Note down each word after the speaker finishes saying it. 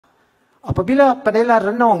Apabila padela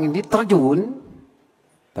renong ini terjun,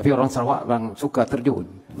 tapi orang Sarawak bang suka terjun.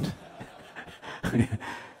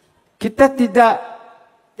 Kita tidak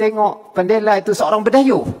tengok Pandela itu seorang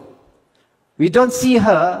berdayuh. We don't see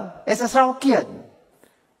her as a Sarawakian.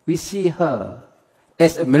 We see her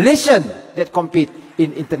as a Malaysian that compete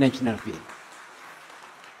in international field.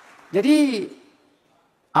 Jadi,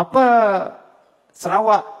 apa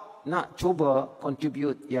Sarawak nak cuba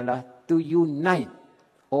contribute ialah to unite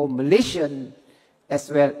all Malaysian as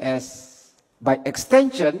well as by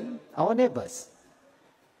extension our neighbours.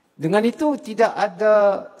 Dengan itu tidak ada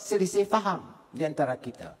selisih faham di antara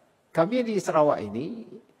kita. Kami di Sarawak ini,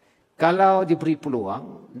 kalau diberi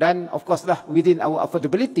peluang, dan of course lah within our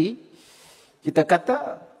affordability, kita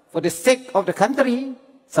kata for the sake of the country,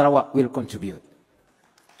 Sarawak will contribute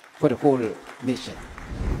for the whole nation.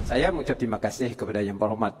 Saya mengucap terima kasih kepada Yang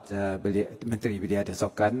Berhormat Menteri Belia dan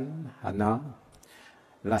Sukan, Hana.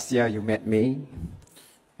 Last year you met me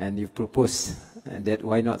and you proposed that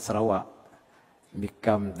why not Sarawak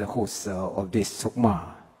become the host of this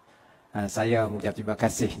Sukma. Saya mengucap terima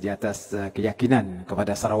kasih di atas keyakinan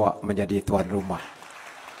kepada Sarawak menjadi tuan rumah.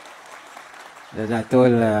 Dan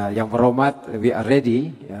betul Yang Berhormat, we are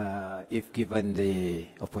ready if given the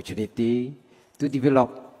opportunity to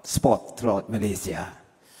develop sport throughout Malaysia.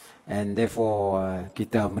 And therefore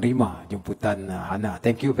kita menerima jemputan Hana.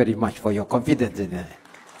 Thank you very much for your confidence in it.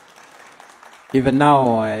 Even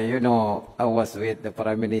now, you know, I was with the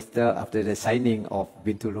Prime Minister after the signing of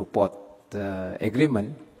Bintulu Port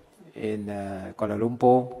agreement in Kuala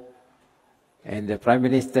Lumpur. And the Prime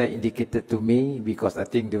Minister indicated to me, because I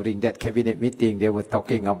think during that cabinet meeting, they were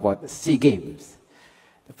talking about SEA Games.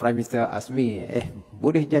 The Prime Minister asked me,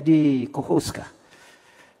 boleh jadi co-host kah?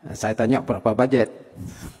 Saya tanya berapa budget.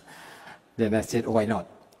 Then I said, why not?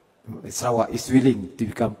 Sarawak is willing to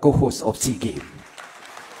become co-host of SEA Games.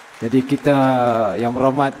 Jadi kita Yang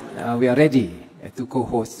Berhormat, we are ready to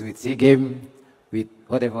co-host with SEA Games with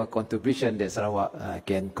whatever contribution that Sarawak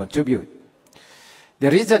can contribute.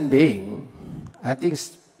 The reason being, I think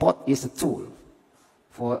sport is a tool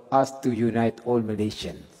for us to unite all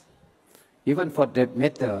Malaysians, even for that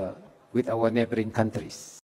matter with our neighboring countries.